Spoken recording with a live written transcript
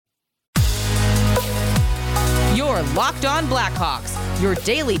are Locked On Blackhawks, your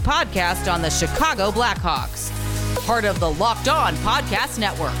daily podcast on the Chicago Blackhawks. Part of the Locked On Podcast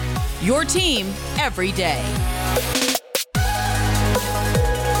Network, your team every day.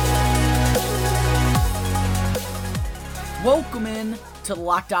 Welcome in to the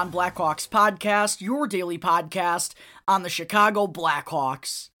Locked On Blackhawks podcast, your daily podcast on the Chicago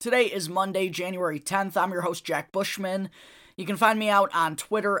Blackhawks. Today is Monday, January 10th. I'm your host, Jack Bushman. You can find me out on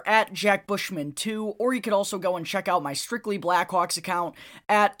Twitter at JackBushman2, or you could also go and check out my Strictly Blackhawks account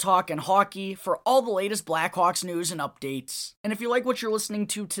at Talkin' Hockey for all the latest Blackhawks news and updates. And if you like what you're listening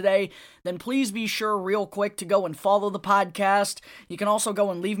to today, then please be sure real quick to go and follow the podcast. You can also go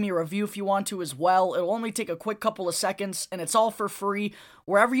and leave me a review if you want to as well. It'll only take a quick couple of seconds, and it's all for free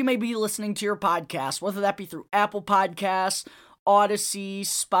wherever you may be listening to your podcast, whether that be through Apple Podcasts, Odyssey,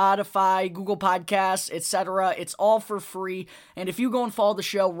 Spotify, Google Podcasts, etc. It's all for free, and if you go and follow the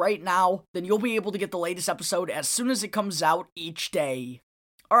show right now, then you'll be able to get the latest episode as soon as it comes out each day.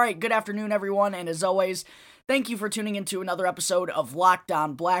 Alright, good afternoon everyone, and as always, thank you for tuning into another episode of Locked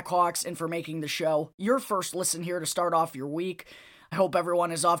On Blackhawks and for making the show your first listen here to start off your week. I hope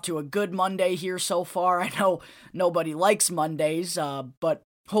everyone is off to a good Monday here so far. I know nobody likes Mondays, but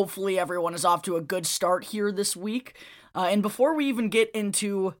hopefully everyone is off to a good start here this week. And before we even get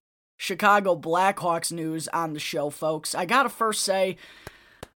into Chicago Blackhawks news on the show, folks, I gotta first say,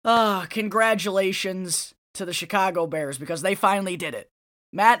 congratulations to the Chicago Bears, because they finally did it.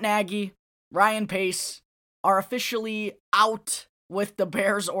 Matt Nagy, Ryan Pace are officially out with the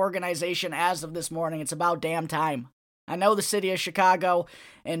Bears organization as of this morning. It's about damn time. I know the city of Chicago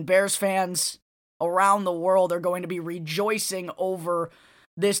and Bears fans around the world are going to be rejoicing over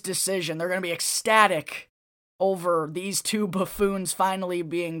this decision. They're going to be ecstatic over these two buffoons finally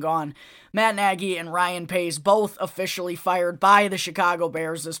being gone. Matt Nagy and Ryan Pace both officially fired by the Chicago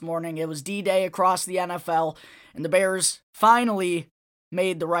Bears this morning. It was D-Day across the NFL, and the Bears finally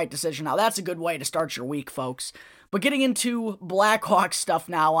made the right decision. Now, that's a good way to start your week, folks. But getting into Blackhawks stuff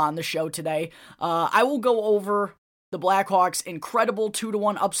now on the show today, I will go over the Blackhawks' incredible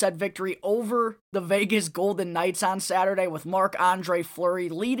 2-1 upset victory over the Vegas Golden Knights on Saturday, with Marc-Andre Fleury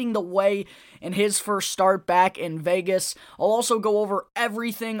leading the way in his first start back in Vegas. I'll also go over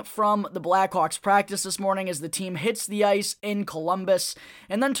everything from the Blackhawks practice this morning as the team hits the ice in Columbus.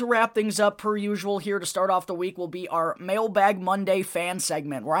 And then to wrap things up, per usual, here to start off the week will be our Mailbag Monday fan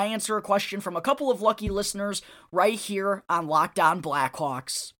segment, where I answer a question from a couple of lucky listeners right here on Locked On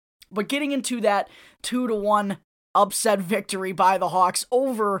Blackhawks. But getting into that 2-1 upset victory by the Hawks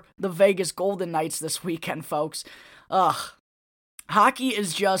over the Vegas Golden Knights this weekend, folks. Hockey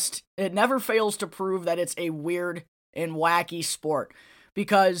is just, it never fails to prove that it's a weird and wacky sport.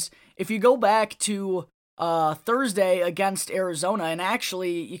 Because if you go back to Thursday against Arizona, and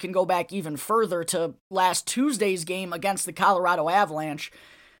actually you can go back even further to last Tuesday's game against the Colorado Avalanche,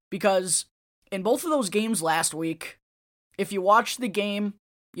 because in both of those games last week, if you watch the game,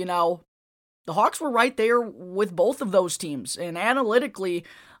 you know, the Hawks were right there with both of those teams, and analytically,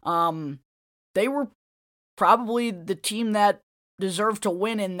 they were probably the team that deserved to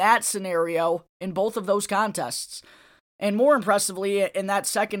win in that scenario in both of those contests. And more impressively, in that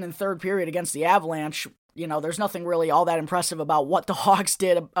second and third period against the Avalanche, you know, there's nothing really all that impressive about what the Hawks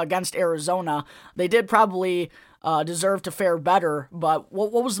did against Arizona. They did probably deserve to fare better, but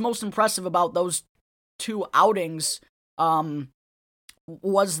what was the most impressive about those two outings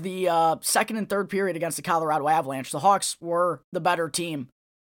was the second and third period against the Colorado Avalanche. The Hawks were the better team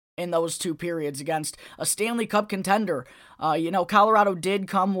in those two periods against a Stanley Cup contender. Colorado did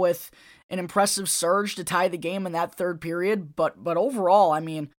come with an impressive surge to tie the game in that third period, but overall, I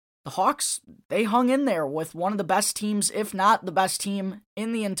mean, the Hawks, they hung in there with one of the best teams, if not the best team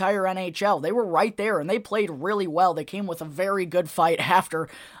in the entire NHL. They were right there, and they played really well. They came with a very good fight after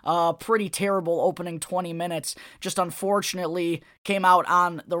a pretty terrible opening 20 minutes. Just unfortunately came out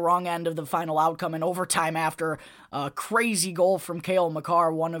on the wrong end of the final outcome in overtime after a crazy goal from Cale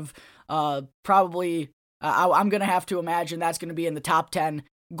Makar, one of probably, I'm going to have to imagine that's going to be in the top 10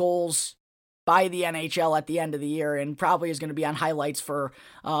 goals by the NHL at the end of the year, and probably is going to be on highlights for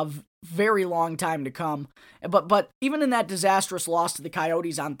a very long time to come. But even in that disastrous loss to the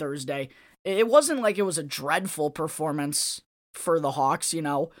Coyotes on Thursday, it wasn't like it was a dreadful performance for the Hawks, you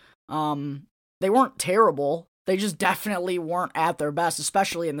know. They weren't terrible. They just definitely weren't at their best,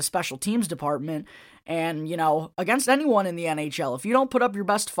 especially in the special teams department. And, you know, against anyone in the NHL, if you don't put up your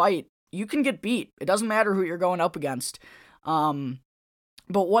best fight, you can get beat. It doesn't matter who you're going up against.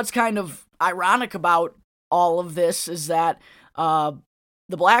 But what's kind of ironic about all of this is that the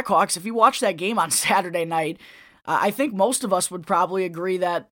Blackhawks, if you watch that game on Saturday night, I think most of us would probably agree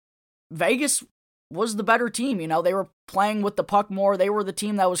that Vegas was the better team. You know, they were playing with the puck more. They were the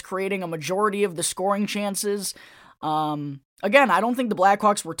team that was creating a majority of the scoring chances. Again, I don't think the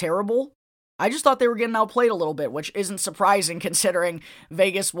Blackhawks were terrible. I just thought they were getting outplayed a little bit, which isn't surprising considering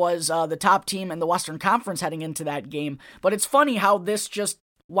Vegas was the top team in the Western Conference heading into that game. But it's funny how this just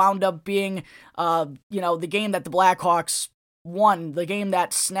wound up being, the game that the Blackhawks won, the game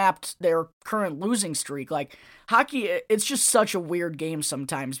that snapped their current losing streak. Like, hockey, it's just such a weird game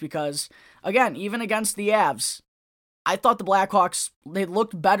sometimes because, again, even against the Avs, I thought the Blackhawks, they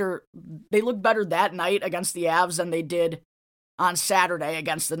looked better that night against the Avs than they did on Saturday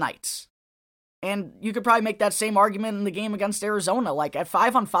against the Knights. And you could probably make that same argument in the game against Arizona. Like, at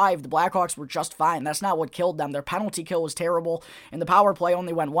 5-on-5, the Blackhawks were just fine. That's not what killed them. Their penalty kill was terrible, and the power play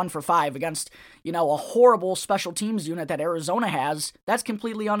only went 1 for 5 against, a horrible special teams unit that Arizona has. That's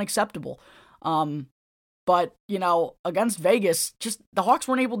completely unacceptable. But, against Vegas, just the Hawks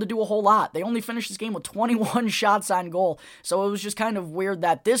weren't able to do a whole lot. They only finished this game with 21 shots on goal. So it was just kind of weird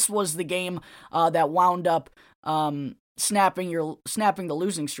that this was the game that wound up snapping the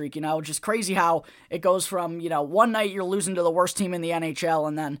losing streak. Just crazy how it goes from, one night you're losing to the worst team in the NHL,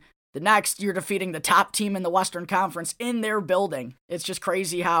 and then the next you're defeating the top team in the Western Conference in their building. It's just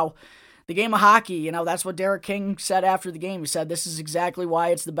crazy how the game of hockey, that's what Derek King said after the game. He said, this is exactly why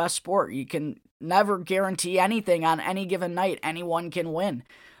it's the best sport. You can never guarantee anything on any given night. Anyone can win.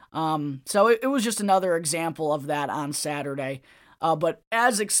 So it was just another example of that on Saturday. But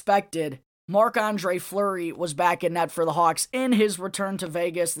as expected, Marc-Andre Fleury was back in net for the Hawks in his return to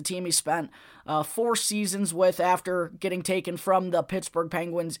Vegas, the team he spent 4 seasons with after getting taken from the Pittsburgh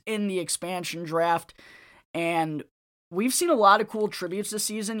Penguins in the expansion draft. And we've seen a lot of cool tributes this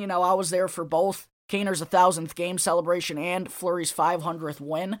season. I was there for both Kaner's 1,000th game celebration and Fleury's 500th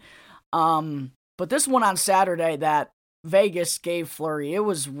win. But this one on Saturday that Vegas gave Fleury, it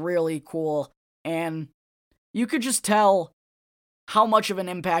was really cool. And you could just tell how much of an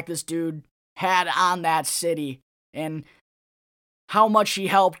impact this dude had on that city and how much he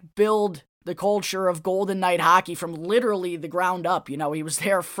helped build the culture of Golden Knight hockey from literally the ground up. He was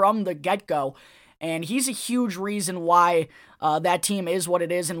there from the get-go, and he's a huge reason why that team is what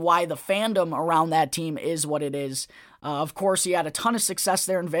it is and why the fandom around that team is what it is. Of course, he had a ton of success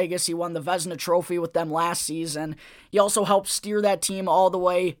there in Vegas. He won the Vezina Trophy with them last season. He also helped steer that team all the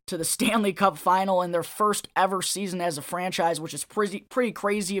way to the Stanley Cup final in their first ever season as a franchise, which is pretty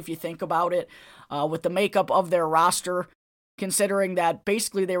crazy if you think about it, with the makeup of their roster, considering that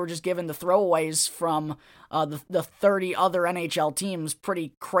basically they were just given the throwaways from the 30 other NHL teams.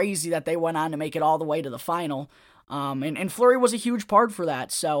 Pretty crazy that they went on to make it all the way to the final. And Fleury was a huge part for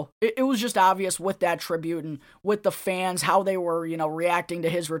that. So it was just obvious with that tribute and with the fans, how they were, reacting to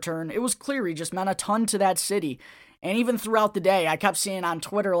his return. It was clear he just meant a ton to that city. And even throughout the day, I kept seeing on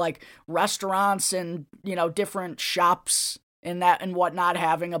Twitter, like, restaurants and, different shops and whatnot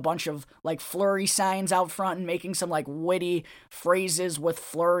having a bunch of, like, Fleury signs out front and making some, like, witty phrases with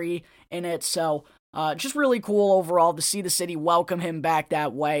Fleury in it. So just really cool overall to see the city welcome him back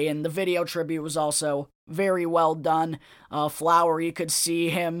that way. And the video tribute was also very well done. Flower, you could see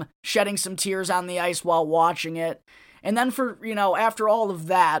him shedding some tears on the ice while watching it. And then for, after all of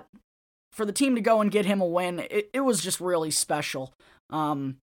that, for the team to go and get him a win, it was just really special.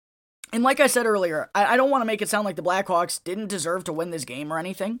 And like I said earlier, I don't want to make it sound like the Blackhawks didn't deserve to win this game or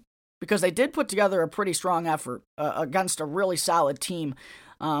anything, because they did put together a pretty strong effort against a really solid team.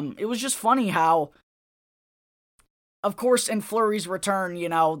 It was just funny how, of course, in Fleury's return,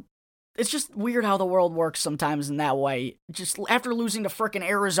 it's just weird how the world works sometimes in that way. Just after losing to frickin'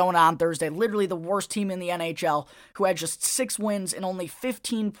 Arizona on Thursday, literally the worst team in the NHL, who had just 6 wins and only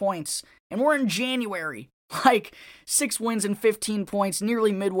 15 points. And we're in January. Like, 6 wins and 15 points,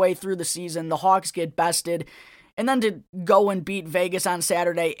 nearly midway through the season. The Hawks get bested. And then to go and beat Vegas on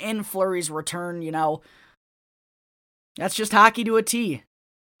Saturday in Fleury's return, that's just hockey to a T.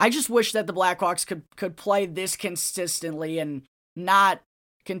 I just wish that the Blackhawks could play this consistently and not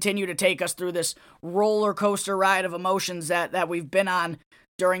continue to take us through this roller coaster ride of emotions that we've been on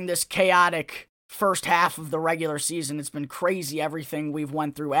during this chaotic first half of the regular season. It's been crazy, everything we've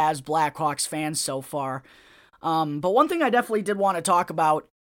went through as Blackhawks fans so far. But one thing I definitely did want to talk about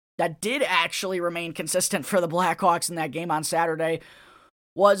that did actually remain consistent for the Blackhawks in that game on Saturday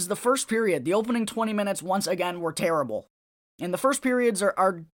was the first period. The opening 20 minutes, once again, were terrible. And the first periods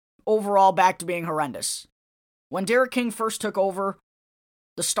are overall back to being horrendous. When Derek King first took over,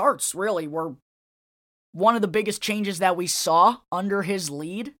 the starts really were one of the biggest changes that we saw under his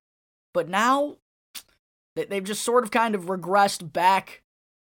lead. But now, they've just sort of kind of regressed back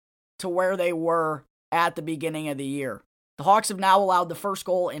to where they were at the beginning of the year. The Hawks have now allowed the first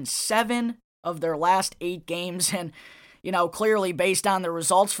goal in 7 of their last 8 games, and, clearly based on the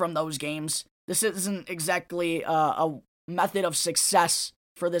results from those games, this isn't exactly a method of success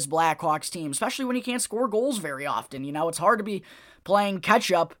for this Blackhawks team, especially when you can't score goals very often. It's hard to be playing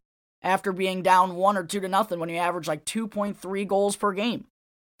catch-up after being down 1 or 2-0 when you average like 2.3 goals per game.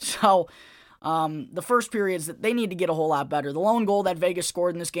 So, the first periods, they need to get a whole lot better. The lone goal that Vegas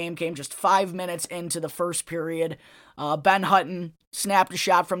scored in this game came just 5 minutes into the first period. Ben Hutton snapped a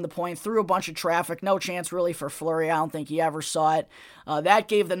shot from the point, through a bunch of traffic. No chance really for Fleury. I don't think he ever saw it. That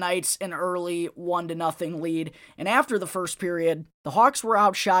gave the Knights an early 1-0 lead. And after the first period, the Hawks were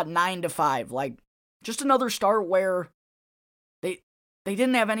outshot 9-5. Like, just another start where they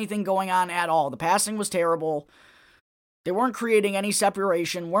didn't have anything going on at all. The passing was terrible. They weren't creating any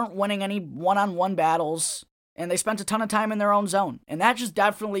separation, weren't winning any one-on-one battles, and they spent a ton of time in their own zone. And that just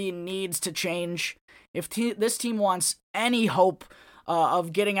definitely needs to change if this team wants any hope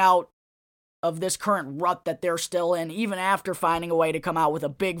of getting out of this current rut that they're still in, even after finding a way to come out with a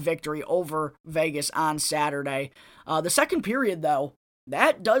big victory over Vegas on Saturday. The second period, though,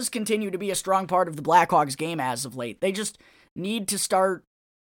 that does continue to be a strong part of the Blackhawks game as of late. They just need to start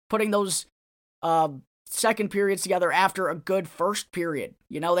putting those second periods together after a good first period.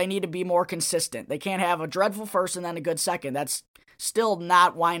 They need to be more consistent. They can't have a dreadful first and then a good second. That's still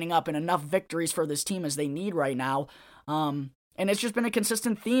not winding up in enough victories for this team as they need right now. And it's just been a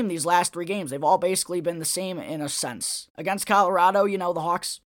consistent theme these last 3 games. They've all basically been the same in a sense. Against Colorado, the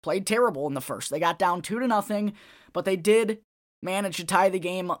Hawks played terrible in the first. They got down 2-0, but they did managed to tie the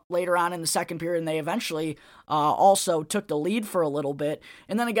game later on in the second period, and they eventually also took the lead for a little bit.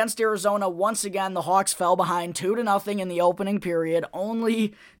 And then against Arizona, once again, the Hawks fell behind 2-0 in the opening period,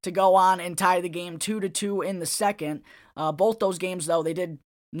 only to go on and tie the game 2-2 in the second. Both those games, though, they did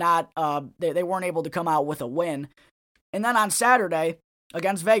not, they weren't able to come out with a win. And then on Saturday,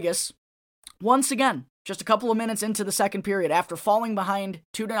 against Vegas, once again, just a couple of minutes into the second period, after falling behind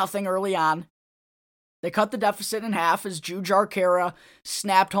 2-0 early on, they cut the deficit in half as Jujhar Khaira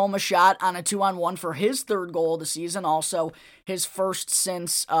snapped home a shot on a 2-on-1 for his 3rd goal of the season, also his first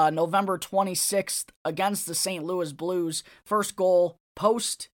since November 26th against the St. Louis Blues. First goal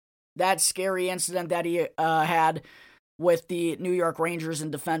post that scary incident that he had with the New York Rangers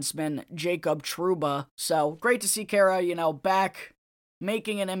and defenseman Jacob Trouba. So great to see Khaira, back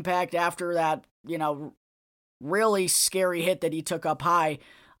making an impact after that, really scary hit that he took up high.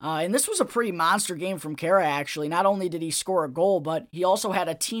 And this was a pretty monster game from Khaira, actually. Not only did he score a goal, but he also had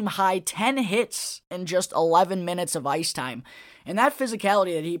a team-high 10 hits in just 11 minutes of ice time. And that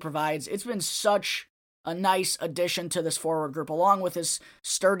physicality that he provides, it's been such a nice addition to this forward group, along with his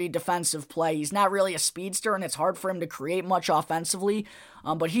sturdy defensive play. He's not really a speedster, and it's hard for him to create much offensively,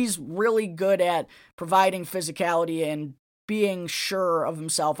 but he's really good at providing physicality and being sure of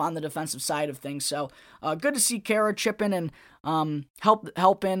himself on the defensive side of things. So good to see Khaira chip in and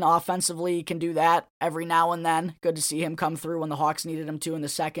help in offensively. He can do that every now and then. Good to see him come through when the Hawks needed him to in the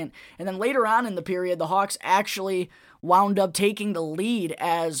second. And then later on in the period, the Hawks actually wound up taking the lead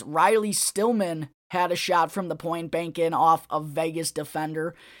as Riley Stillman had a shot from the point, bank in off a Vegas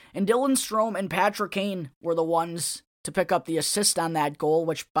defender. And Dylan Strome and Patrick Kane were the ones to pick up the assist on that goal,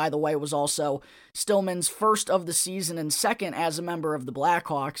 which, by the way, was also Stillman's first of the season and second as a member of the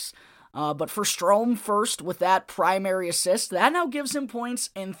Blackhawks. But for Strome first with that primary assist, that now gives him points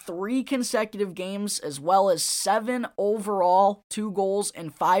in 3 consecutive games, as well as 7 overall, 2 goals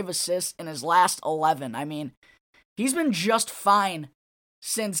and 5 assists in his last 11. I mean, he's been just fine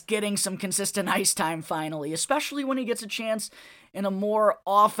since getting some consistent ice time finally, especially when he gets a chance in a more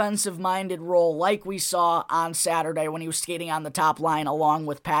offensive-minded role like we saw on Saturday when he was skating on the top line along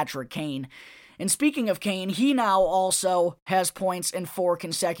with Patrick Kane. And speaking of Kane, he now also has points in 4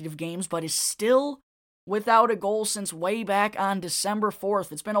 consecutive games, but is still without a goal since way back on December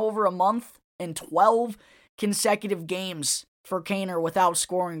 4th. It's been over a month and 12 consecutive games for Kaner without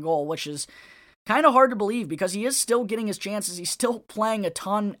scoring a goal, which is kind of hard to believe because he is still getting his chances. He's still playing a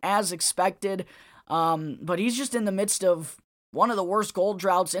ton as expected, but he's just in the midst of one of the worst goal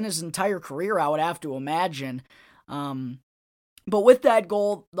droughts in his entire career, I would have to imagine. But with that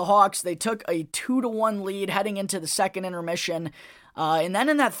goal, the Hawks, they took a 2-1 lead heading into the second intermission. And then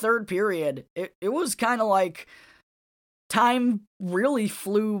in that third period, it was kind of like time really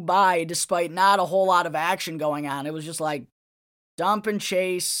flew by despite not a whole lot of action going on. It was just like dump and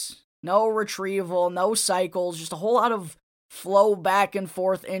chase, no retrieval, no cycles, just a whole lot of flow back and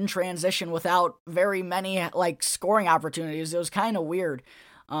forth in transition without very many scoring opportunities. It was kind of weird.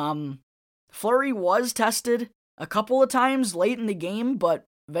 Fleury was tested a couple of times late in the game, but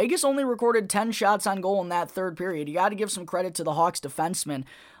Vegas only recorded 10 shots on goal in that third period. You got to give some credit to the Hawks defensemen.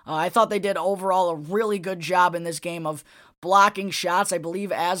 I thought they did overall a really good job in this game of blocking shots. I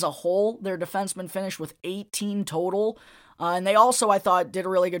believe as a whole, their defensemen finished with 18 total. And they also, I thought, did a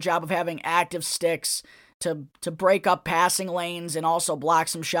really good job of having active sticks to break up passing lanes and also block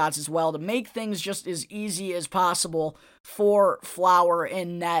some shots as well to make things just as easy as possible for Flower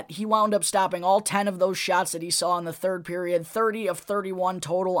in net. He wound up stopping all 10 of those shots that he saw in the third period, 30 of 31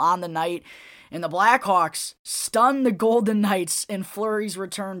 total on the night. And the Blackhawks stunned the Golden Knights in Fleury's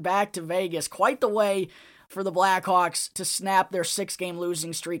return back to Vegas. Quite the way for the Blackhawks to snap their 6-game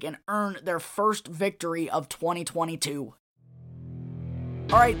losing streak and earn their first victory of 2022.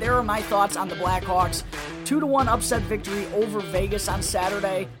 All right, there are my thoughts on the Blackhawks. 2-1 upset victory over Vegas on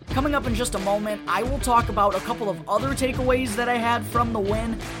Saturday. Coming up in just a moment, I will talk about a couple of other takeaways that I had from the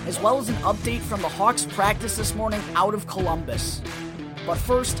win, as well as an update from the Hawks practice this morning out of Columbus. But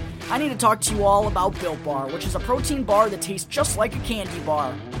first, I need to talk to you all about Built Bar, which is a protein bar that tastes just like a candy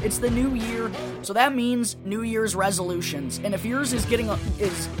bar. It's the new year, so that means New Year's resolutions. And if yours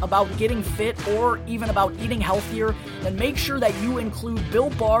is about getting fit or even about eating healthier, then make sure that you include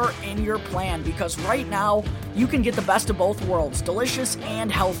Built Bar in your plan, because right now you can get the best of both worlds, delicious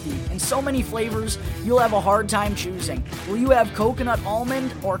and healthy. In so many flavors, you'll have a hard time choosing. Will you have coconut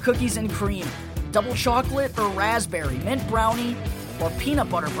almond or cookies and cream? Double chocolate or raspberry, mint brownie, or peanut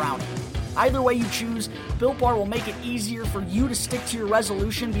butter brownie? Either way you choose, Built Bar will make it easier for you to stick to your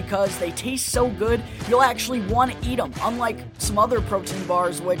resolution because they taste so good, you'll actually want to eat them, unlike some other protein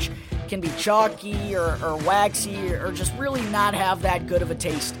bars which can be chalky or waxy or just really not have that good of a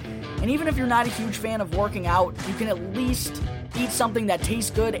taste. And even if you're not a huge fan of working out, you can at least eat something that tastes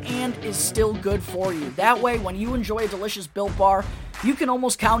good and is still good for you. That way, when you enjoy a delicious Built Bar, you can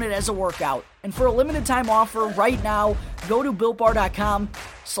almost count it as a workout. And for a limited time offer right now, go to BuiltBar.com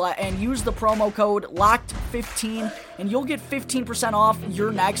and use the promo code LOCKED15 and you'll get 15% off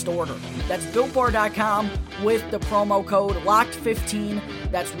your next order. That's BuiltBar.com with the promo code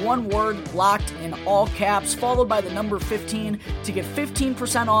LOCKED15. That's one word, locked in all caps, followed by the number 15 to get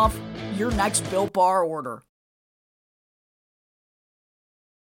 15% off your next Built Bar order.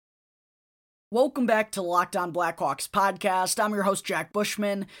 Welcome back to Locked On Blackhawks podcast. I'm your host, Jack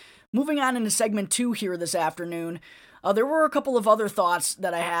Bushman. Moving on into segment 2 here this afternoon, there were a couple of other thoughts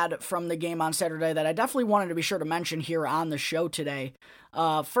that I had from the game on Saturday that I definitely wanted to be sure to mention here on the show today.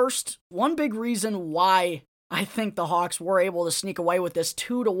 First, one big reason why I think the Hawks were able to sneak away with this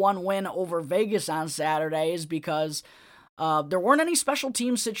 2-1 win over Vegas on Saturday is because there weren't any special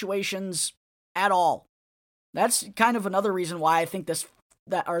team situations at all. That's kind of another reason why I think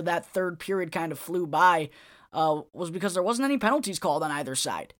that third period kind of flew by, was because there wasn't any penalties called on either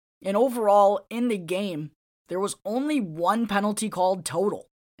side. And overall, in the game, there was only one penalty called total,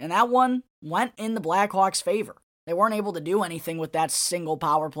 and that one went in the Blackhawks' favor. They weren't able to do anything with that single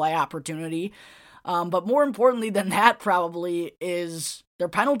power play opportunity, but more importantly than that probably is their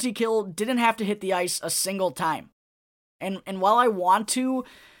penalty kill didn't have to hit the ice a single time. And while I want to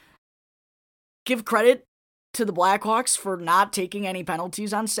give credit to the Blackhawks for not taking any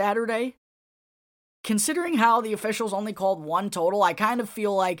penalties on Saturday, considering how the officials only called one total, I kind of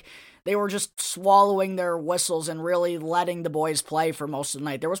feel like they were just swallowing their whistles and really letting the boys play for most of the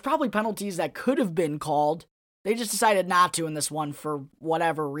night. There was probably penalties that could have been called. They just decided not to in this one for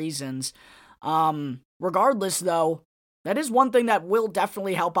whatever reasons. Regardless, though, that is one thing that will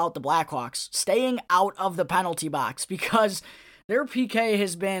definitely help out the Blackhawks, staying out of the penalty box, because their PK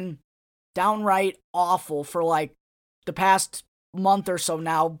has been downright awful for like the past month or so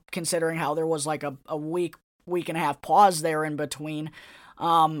now, considering how there was like a week and a half pause there in between,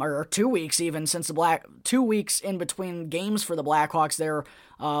 or 2 weeks even, since 2 weeks in between games for the Blackhawks there,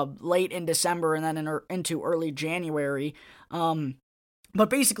 late in December and then into early January. But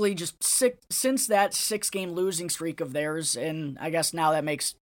basically just since that 6-game losing streak of theirs, and I guess now that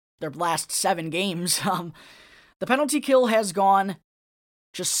makes their last 7 games, the penalty kill has gone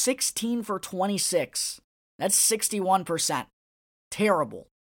just 16 for 26. That's 61%. Terrible.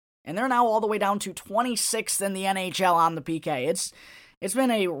 And they're now all the way down to 26th in the NHL on the PK. It's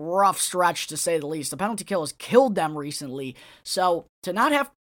been a rough stretch, to say the least. The penalty kill has killed them recently. So to not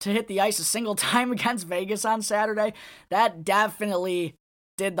have to hit the ice a single time against Vegas on Saturday, that definitely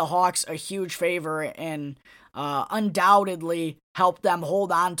did the Hawks a huge favor and undoubtedly helped them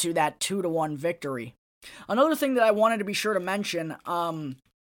hold on to that 2-1 victory. Another thing that I wanted to be sure to mention,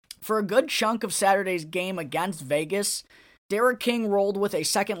 for a good chunk of Saturday's game against Vegas, Derek King rolled with a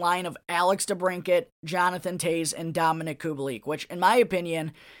second line of Alex DeBrincat, Jonathan Toews, and Dominik Kubalik, which, in my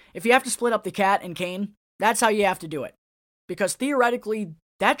opinion, if you have to split up the Cat and Kane, that's how you have to do it. Because theoretically,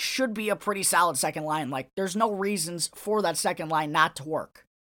 that should be a pretty solid second line. Like, there's no reasons for that second line not to work.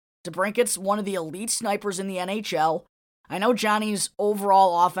 DeBrincat's one of the elite snipers in the NHL. I know Johnny's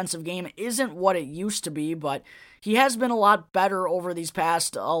overall offensive game isn't what it used to be, but he has been a lot better over these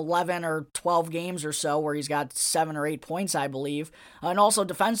past 11 or 12 games or so, where he's got 7 or 8 points, I believe. And also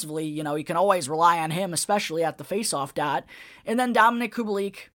defensively, you can always rely on him, especially at the faceoff dot. And then Dominik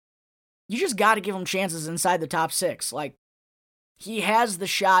Kubalik, you just got to give him chances inside the top 6. Like, he has the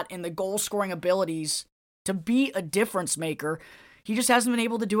shot and the goal-scoring abilities to be a difference maker. He just hasn't been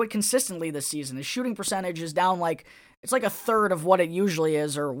able to do it consistently this season. His shooting percentage is down it's like a third of what it usually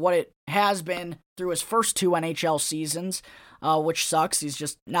is, or what it has been through his first 2 NHL seasons, which sucks. He's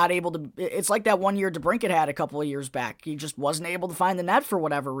just not able to. It's like that 1 year DeBrincat had a couple of years back. He just wasn't able to find the net for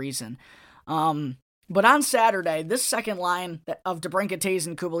whatever reason. But on Saturday, this second line of DeBrincat, Toews,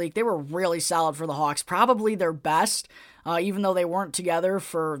 and Kubalik, they were really solid for the Hawks. Probably their best, even though they weren't together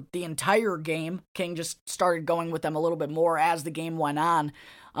for the entire game. King just started going with them a little bit more as the game went on.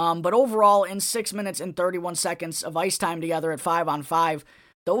 But overall, in 6 minutes and 31 seconds of ice time together at 5-on-5,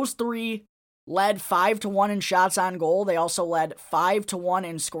 those three led 5-1 in shots on goal. They also led 5-1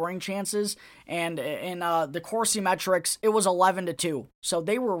 in scoring chances. And in the Corsi metrics, it was 11-2. So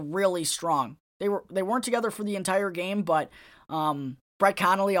they were really strong. They weren't together for the entire game, but Brett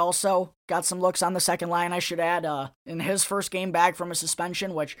Connolly also got some looks on the second line, I should add, in his first game back from a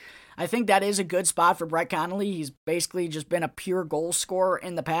suspension, which I think that is a good spot for Brett Connolly. He's basically just been a pure goal scorer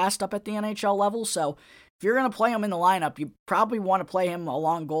in the past up at the NHL level, so if you're going to play him in the lineup, you probably want to play him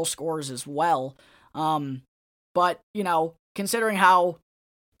along goal scorers as well. But, considering how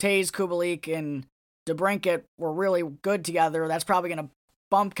Toews, Kubalik, and DeBrincat were really good together, that's probably going to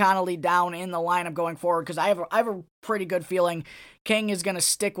bump Connolly down in the lineup going forward, because I have a pretty good feeling King is going to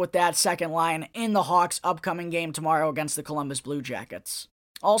stick with that second line in the Hawks' upcoming game tomorrow against the Columbus Blue Jackets.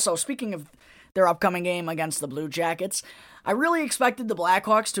 Also, speaking of their upcoming game against the Blue Jackets, I really expected the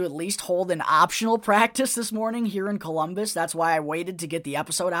Blackhawks to at least hold an optional practice this morning here in Columbus. That's why I waited to get the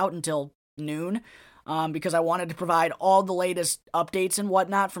episode out until noon, because I wanted to provide all the latest updates and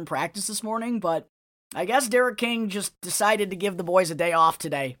whatnot from practice this morning, but I guess Derek King just decided to give the boys a day off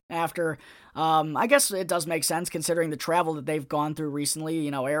today after, I guess it does make sense considering the travel that they've gone through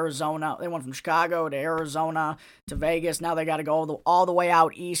recently. Arizona, they went from Chicago to Arizona to Vegas. Now they got to go all the way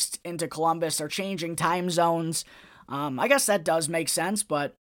out east into Columbus. They're changing time zones. I guess that does make sense,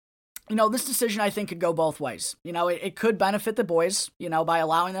 but this decision I think could go both ways. It could benefit the boys, by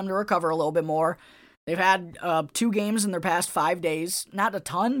allowing them to recover a little bit more. They've had 2 games in their past 5 days. Not a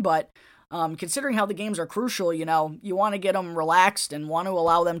ton, but considering how the games are crucial, you want to get them relaxed and want to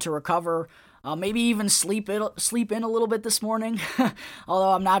allow them to recover, maybe even sleep in a little bit this morning.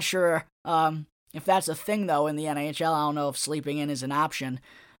 Although I'm not sure if that's a thing, though, in the NHL. I don't know if sleeping in is an option.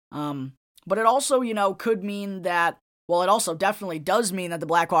 But it also, could mean that, well, it also definitely does mean that the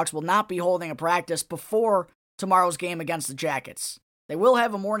Blackhawks will not be holding a practice before tomorrow's game against the Jackets. They will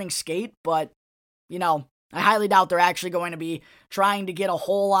have a morning skate, but, I highly doubt they're actually going to be trying to get a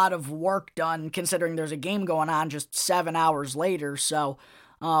whole lot of work done, considering there's a game going on just 7 hours later. So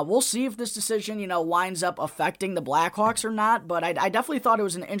we'll see if this decision, winds up affecting the Blackhawks or not. But I definitely thought it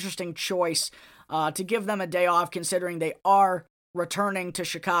was an interesting choice to give them a day off, considering they are returning to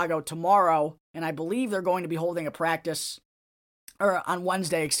Chicago tomorrow. And I believe they're going to be holding a practice, or on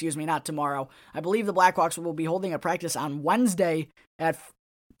Wednesday, not tomorrow. I believe the Blackhawks will be holding a practice on Wednesday at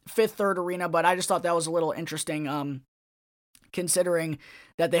Fifth Third Arena, but I just thought that was a little interesting, considering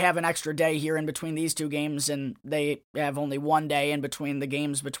that they have an extra day here in between these 2 games, and they have only 1 day in between the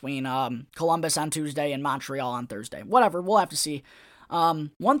games between Columbus on Tuesday and Montreal on Thursday. Whatever, we'll have to see.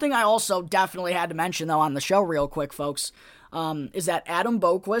 One thing I also definitely had to mention, though, on the show real quick, folks, is that Adam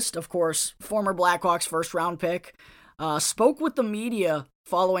Boqvist, of course, former Blackhawks first-round pick, spoke with the media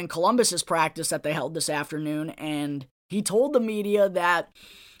following Columbus's practice that they held this afternoon, and he told the media that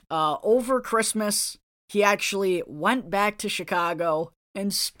over Christmas, he actually went back to Chicago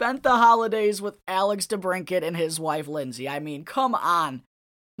and spent the holidays with Alex DeBrincat and his wife, Lindsay. I mean, come on.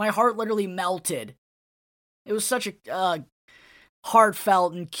 My heart literally melted. It was such a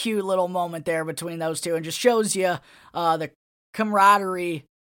heartfelt and cute little moment there between those two, and just shows you the camaraderie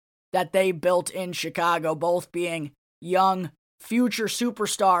that they built in Chicago, both being young, future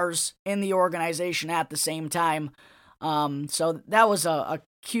superstars in the organization at the same time. So that was a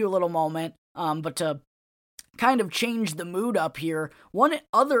cute little moment. But to kind of change the mood up here, one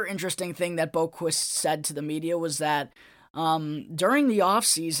other interesting thing that Boqvist said to the media was that during the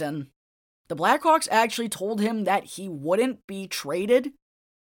offseason, the Blackhawks actually told him that he wouldn't be traded.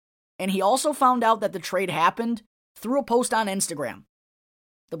 And he also found out that the trade happened through a post on Instagram.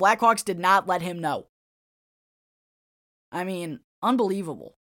 The Blackhawks did not let him know. I mean,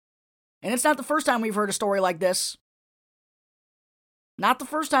 unbelievable. And it's not the first time we've heard a story like this. Not the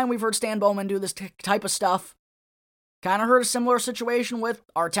first time we've heard Stan Bowman do this type of stuff. Kind of heard a similar situation with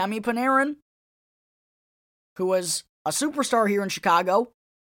Artemi Panarin, who was a superstar here in Chicago.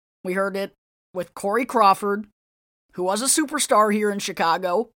 We heard it with Corey Crawford, who was a superstar here in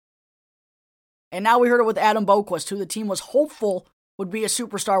Chicago. And now we heard it with Adam Boqvist, who the team was hopeful would be a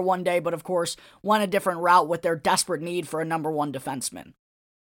superstar one day, but of course went a different route with their desperate need for a number one defenseman.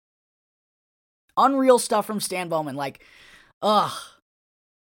 Unreal stuff from Stan Bowman. Like, ugh.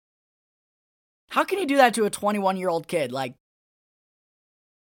 How can you do that to a 21-year-old kid? Like,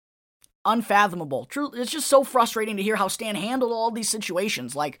 unfathomable. True, it's just so frustrating to hear how Stan handled all these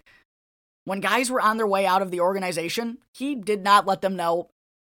situations. Like, when guys were on their way out of the organization, he did not let them know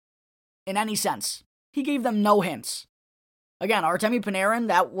in any sense. He gave them no hints. Again, Artemi Panarin,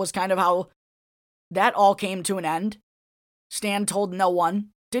 that was kind of how that all came to an end. Stan told no one.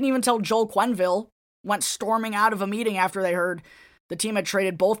 Didn't even tell Joel Quenneville. Went storming out of a meeting after they heard the team had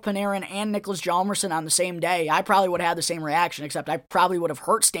traded both Panarin and Niklas Hjalmarsson on the same day. I probably would have had the same reaction, except I probably would have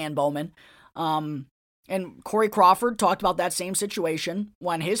hurt Stan Bowman. And Corey Crawford talked about that same situation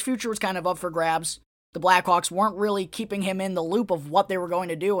when his future was kind of up for grabs. The Blackhawks weren't really keeping him in the loop of what they were going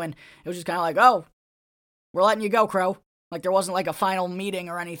to do, and it was just kind of like, oh, we're letting you go, Crow. Like, there wasn't like a final meeting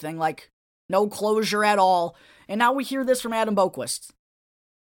or anything, like, no closure at all. And now we hear this from Adam Boqvist.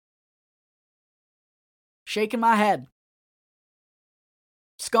 Shaking my head.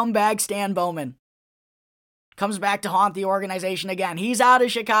 Scumbag Stan Bowman comes back to haunt the organization again. He's out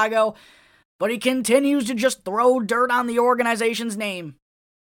of Chicago, but he continues to just throw dirt on the organization's name.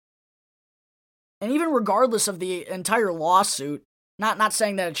 And even regardless of the entire lawsuit, not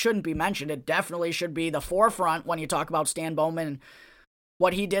saying that it shouldn't be mentioned, it definitely should be the forefront when you talk about Stan Bowman and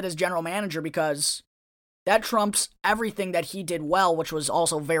what he did as general manager, because that trumps everything that he did well, which was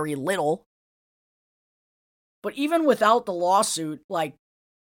also very little. But even without the lawsuit, like,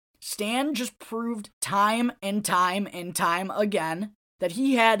 Stan just proved time and time and time again that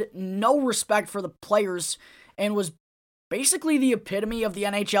he had no respect for the players and was basically the epitome of the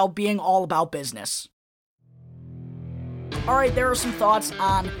NHL being all about business. Alright, there are some thoughts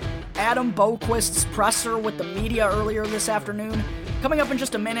on Adam Boqvist's presser with the media earlier this afternoon. Coming up in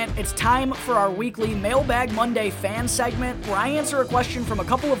just a minute, it's time for our weekly Mailbag Monday fan segment, where I answer a question from a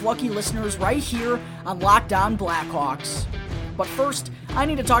couple of lucky listeners right here on Locked On Blackhawks. But first, I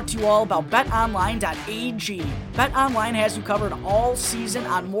need to talk to you all about BetOnline.ag. BetOnline has you covered all season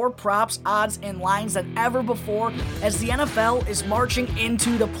on more props, odds, and lines than ever before as the NFL is marching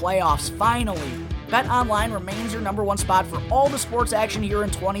into the playoffs, finally. BetOnline remains your number one spot for all the sports action here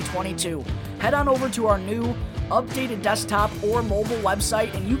in 2022. Head on over to our new updated desktop or mobile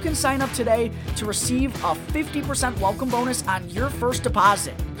website, and you can sign up today to receive a 50% welcome bonus on your first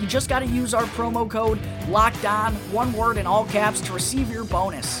deposit. You just got to use our promo code LOCKEDON, one word in all caps, to receive your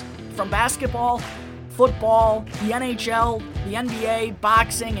bonus. From basketball, football, the NHL, the NBA,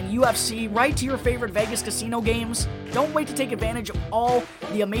 boxing, and UFC, right to your favorite Vegas casino games. Don't wait to take advantage of all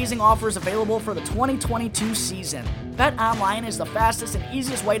the amazing offers available for the 2022 season. BetOnline is the fastest and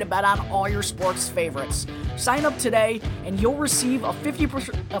easiest way to bet on all your sports favorites. Sign up today and you'll receive a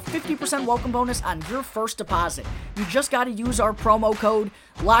 50% welcome bonus on your first deposit. You just got to use our promo code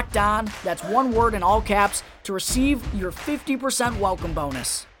LOCKEDON, that's one word in all caps, to receive your 50% welcome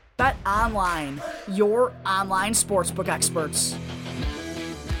bonus. BetOnline, your online sportsbook experts.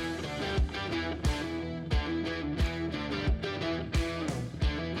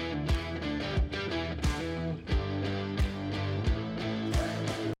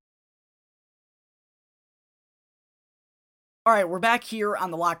 All right, we're back here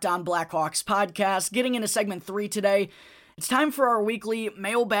on the Locked On Blackhawks podcast, getting into segment 3 today. It's time for our weekly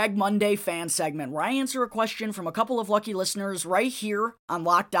Mailbag Monday fan segment, where I answer a question from a couple of lucky listeners right here on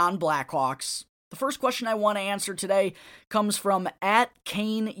Locked On Blackhawks. The first question I want to answer today comes from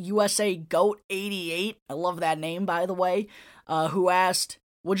 @CaneUSAGoat88. I love that name, by the way. Who asked,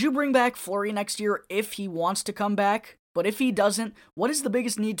 would you bring back Fleury next year if he wants to come back? But if he doesn't, what is the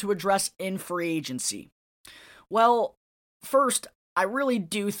biggest need to address in free agency? Well, first, I really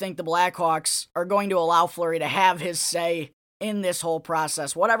do think the Blackhawks are going to allow Fleury to have his say in this whole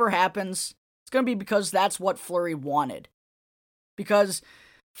process. Whatever happens, it's going to be because that's what Fleury wanted. Because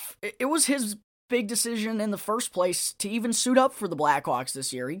it was his big decision in the first place to even suit up for the Blackhawks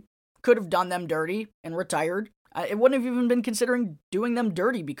this year. He could have done them dirty and retired. It wouldn't have even been considering doing them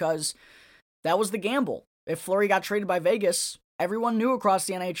dirty because that was the gamble. If Fleury got traded by Vegas, everyone knew across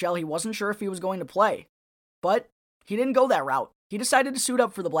the NHL he wasn't sure if he was going to play. But he didn't go that route. He decided to suit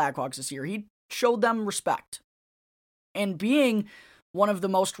up for the Blackhawks this year. He showed them respect. And being one of the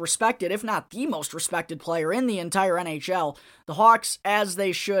most respected, if not the most respected player in the entire NHL. The Hawks, as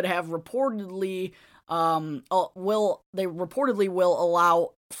they should have reportedly, will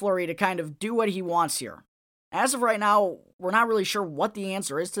allow Fleury to kind of do what he wants here. As of right now, we're not really sure what the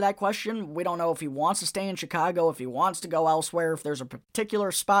answer is to that question. We don't know if he wants to stay in Chicago, if he wants to go elsewhere, if there's a particular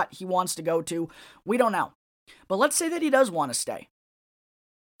spot he wants to go to. We don't know. But let's say that he does want to stay.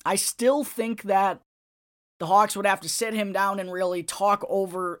 I still think that the Hawks would have to sit him down and really talk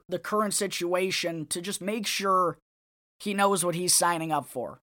over the current situation to just make sure he knows what he's signing up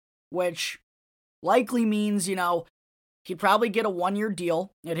for. Which likely means, he'd probably get a 1-year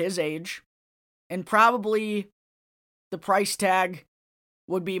deal at his age. And probably the price tag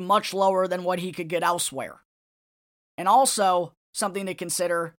would be much lower than what he could get elsewhere. And also, something to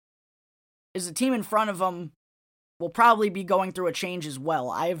consider is the team in front of him will probably be going through a change as well.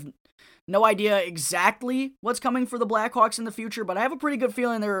 I have no idea exactly what's coming for the Blackhawks in the future, but I have a pretty good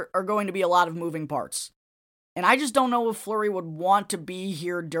feeling there are going to be a lot of moving parts. And I just don't know if Fleury would want to be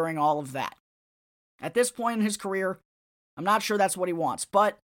here during all of that. At this point in his career, I'm not sure that's what he wants,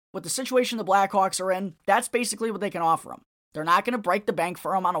 but with the situation the Blackhawks are in, that's basically what they can offer him. They're not going to break the bank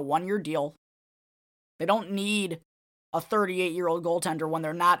for him on a 1-year deal. They don't need a 38-year-old goaltender when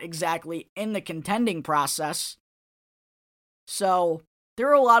they're not exactly in the contending process. So there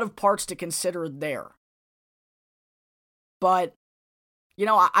are a lot of parts to consider there. But,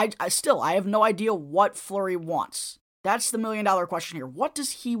 I have no idea what Fleury wants. That's the million-dollar question here. What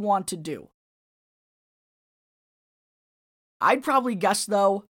does he want to do? I'd probably guess,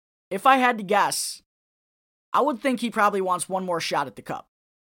 though, if I had to guess, I would think he probably wants one more shot at the Cup.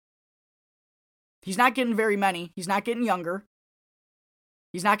 He's not getting very many. He's not getting younger.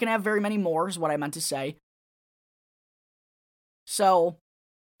 He's not going to have very many more, is what I meant to say. So,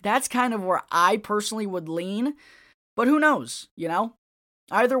 that's kind of where I personally would lean. But who knows,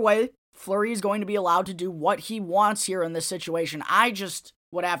 Either way, Fleury is going to be allowed to do what he wants here in this situation. I just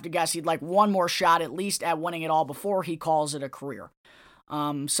would have to guess he'd like one more shot at least at winning it all before he calls it a career.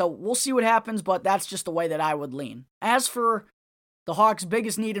 So we'll see what happens, but that's just the way that I would lean. As for the Hawks'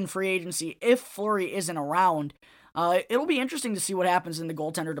 biggest need in free agency, if Fleury isn't around, it'll be interesting to see what happens in the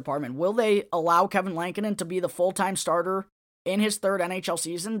goaltender department. Will they allow Kevin Lankinen to be the full-time starter in his third NHL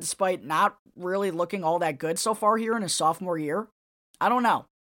season, despite not really looking all that good so far here in his sophomore year? I don't know.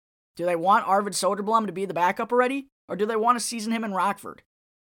 Do they want Arvid Soderblom to be the backup already, or do they want to season him in Rockford?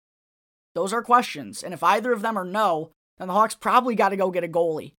 Those are questions, and if either of them are no, then the Hawks probably got to go get a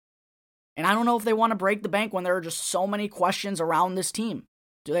goalie. And I don't know if they want to break the bank when there are just so many questions around this team.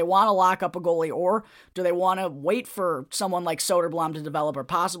 Do they want to lock up a goalie, or do they want to wait for someone like Soderblom to develop, or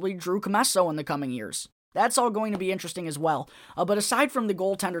possibly Drew Commesso in the coming years? That's all going to be interesting as well. But aside from the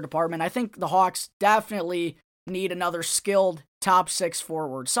goaltender department, I think the Hawks definitely need another skilled top 6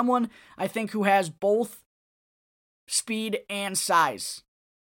 forward. Someone, I think, who has both speed and size.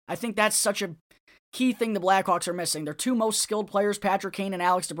 I think that's such a key thing the Blackhawks are missing. Their two most skilled players, Patrick Kane and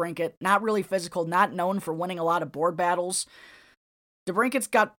Alex DeBrincat, not really physical, not known for winning a lot of board battles.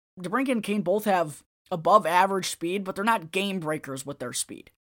 DeBrincat and Kane both have above average speed, but they're not game breakers with their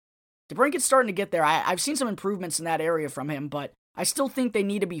speed. DeBrincat's starting to get there. I've seen some improvements in that area from him, but I still think they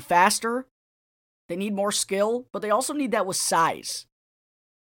need to be faster. They need more skill, but they also need that with size.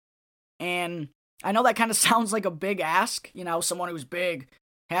 And I know that kind of sounds like a big ask, someone who's big,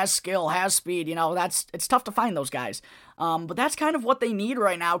 has skill, has speed, it's tough to find those guys. But that's kind of what they need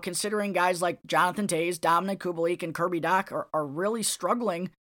right now, considering guys like Jonathan Toews, Dominik Kubalik, and Kirby Dach are really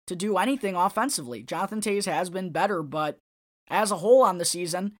struggling to do anything offensively. Jonathan Toews has been better, but as a whole on the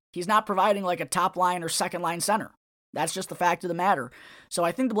season, he's not providing like a top line or second line center. That's just the fact of the matter. So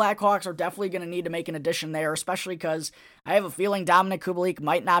I think the Blackhawks are definitely going to need to make an addition there, especially because I have a feeling Dominik Kubalik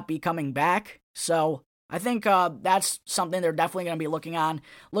might not be coming back. So I think that's something they're definitely going to be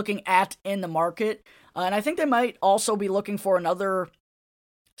looking at in the market. And I think they might also be looking for another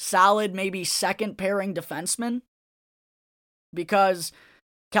solid, maybe second pairing defenseman, because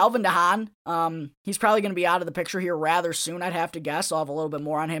Calvin DeHaan, he's probably going to be out of the picture here rather soon, I'd have to guess. I'll have a little bit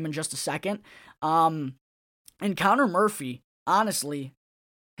more on him in just a second. And Connor Murphy, honestly,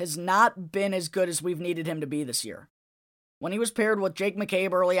 has not been as good as we've needed him to be this year. When he was paired with Jake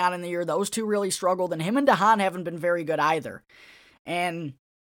McCabe early on in the year, those two really struggled, and him and DeHaan haven't been very good either. And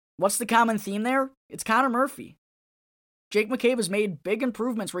what's the common theme there? It's Connor Murphy. Jake McCabe has made big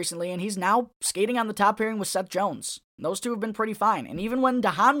improvements recently, and he's now skating on the top pairing with Seth Jones. Those two have been pretty fine. And even when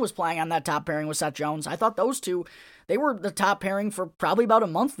DeHaan was playing on that top pairing with Seth Jones, I thought those two, they were the top pairing for probably about a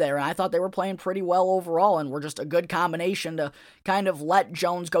month there, and I thought they were playing pretty well overall and were just a good combination to kind of let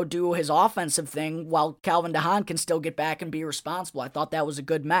Jones go do his offensive thing while Calvin DeHaan can still get back and be responsible. I thought that was a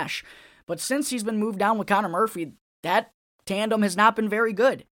good mesh. But since he's been moved down with Connor Murphy, that tandem has not been very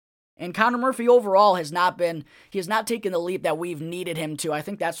good. And Connor Murphy overall has not taken the leap that we've needed him to. I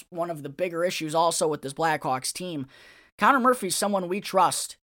think that's one of the bigger issues also with this Blackhawks team. Connor Murphy's someone we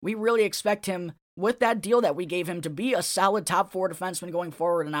trust. We really expect him, with that deal that we gave him, to be a solid top 4 defenseman going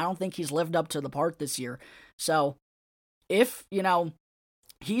forward, and I don't think he's lived up to the part this year. So, if,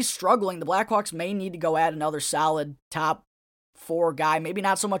 he's struggling, the Blackhawks may need to go add another solid top 4 guy, maybe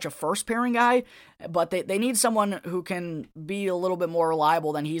not so much a first pairing guy, but they need someone who can be a little bit more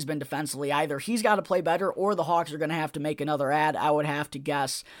reliable than he's been defensively. Either he's got to play better or the Hawks are going to have to make another ad, I would have to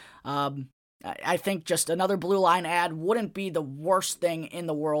guess. I think just another blue line ad wouldn't be the worst thing in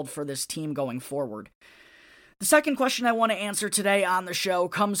the world for this team going forward. The second question I want to answer today on the show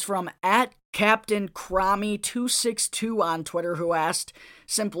comes from @CaptainCrommy262 on Twitter, who asked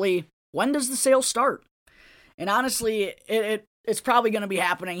simply, when does the sale start? And honestly, it's probably going to be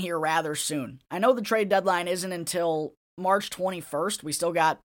happening here rather soon. I know the trade deadline isn't until March 21st. We still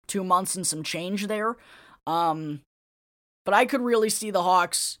got 2 months and some change there. But I could really see the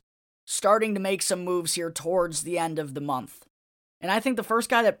Hawks starting to make some moves here towards the end of the month. And I think the first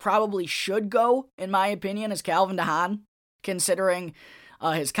guy that probably should go, in my opinion, is Calvin DeHaan, considering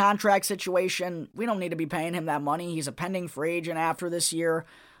his contract situation. We don't need to be paying him that money. He's a pending free agent after this year.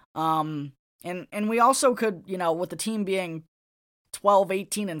 And we also could, with the team being 12,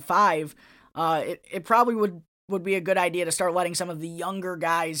 18, and 5, it probably would be a good idea to start letting some of the younger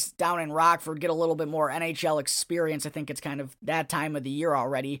guys down in Rockford get a little bit more NHL experience. I think it's kind of that time of the year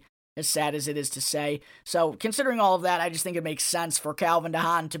already, as sad as it is to say. So considering all of that, I just think it makes sense for Calvin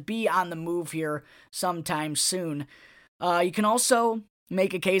DeHaan to be on the move here sometime soon. You can also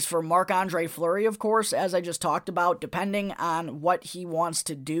make a case for Marc-Andre Fleury, of course, as I just talked about, depending on what he wants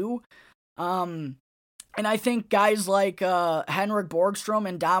to do. And I think guys like Henrik Borgstrom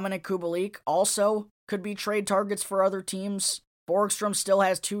and Dominik Kubalik also could be trade targets for other teams. Borgstrom still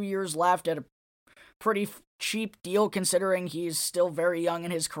has 2 years left at a pretty cheap deal considering he's still very young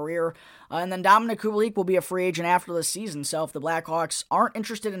in his career. And then Dominik Kubalik will be a free agent after the season, so if the Blackhawks aren't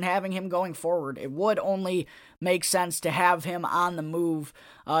interested in having him going forward, it would only make sense to have him on the move.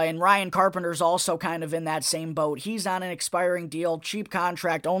 And Ryan Carpenter's also kind of in that same boat. He's on an expiring deal, cheap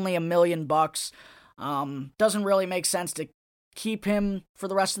contract, only $1 million. Doesn't really make sense to keep him for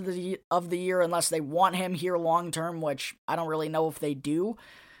the rest of the year unless they want him here long term, which I don't really know if they do.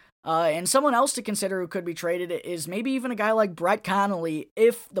 And someone else to consider who could be traded is maybe even a guy like Brett Connolly,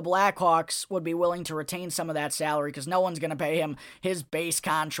 if the Blackhawks would be willing to retain some of that salary, because no one's going to pay him his base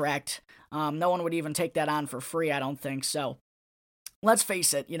contract. No one would even take that on for free, I don't think. So let's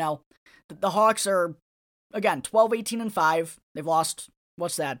face it, the Hawks are, again, 12, 18, and 5. They've lost,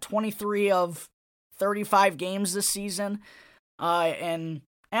 23 of 35 games this season. And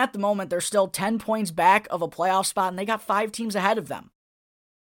at the moment, they're still 10 points back of a playoff spot, and they got 5 teams ahead of them.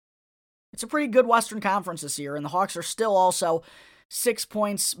 It's a pretty good Western Conference this year, and the Hawks are still also 6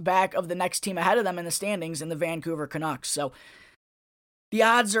 points back of the next team ahead of them in the standings in the Vancouver Canucks. So the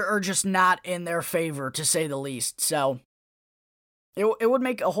odds are just not in their favor, to say the least. So it would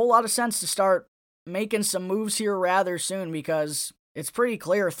make a whole lot of sense to start making some moves here rather soon, because it's pretty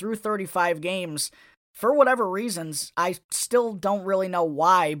clear through 35 games, for whatever reasons, I still don't really know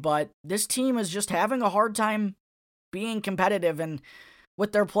why, but this team is just having a hard time being competitive, and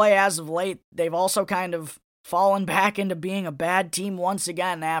with their play as of late, they've also kind of fallen back into being a bad team once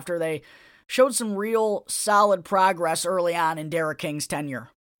again after they showed some real solid progress early on in Derek King's tenure.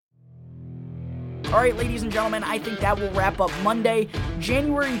 All right, ladies and gentlemen, I think that will wrap up Monday,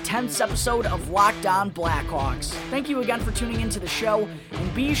 January 10th episode of Locked On Blackhawks. Thank you again for tuning into the show,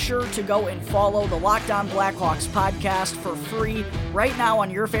 and be sure to go and follow the Locked On Blackhawks podcast for free right now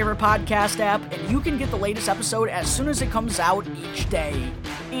on your favorite podcast app, and you can get the latest episode as soon as it comes out each day.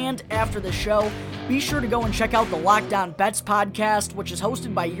 And after the show, be sure to go and check out the Locked On Bets podcast, which is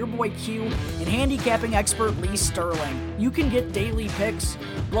hosted by your boy Q and handicapping expert Lee Sterling. You can get daily picks,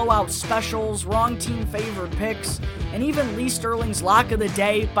 blowout specials, wrong team favored picks, and even Lee Sterling's lock of the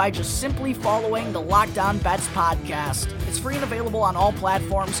day by just simply following the Locked On Bets podcast. It's free and available on all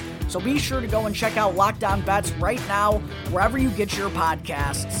platforms, so be sure to go and check out Locked On Bets right now, wherever you get your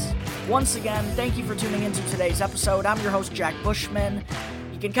podcasts. Once again, thank you for tuning into today's episode. I'm your host, Jack Bushman.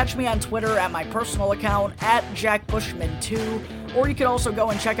 can catch me on Twitter at my personal account at JackBushman2, or you can also go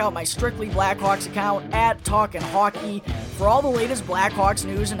and check out my Strictly Blackhawks account at Talkin' Hockey for all the latest Blackhawks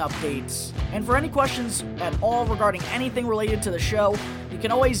news and updates. And for any questions at all regarding anything related to the show, you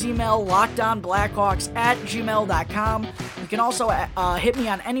can always email LockedOnBlackhawks@gmail.com. You can also hit me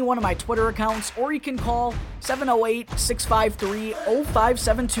on any one of my Twitter accounts, or you can call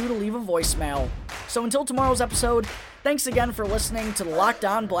 708-653-0572 to leave a voicemail. So until tomorrow's episode, thanks again for listening to the Locked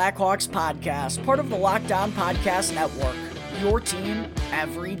On Blackhawks podcast, part of the Locked On Podcast Network. Your team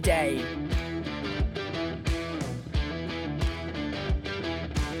every day.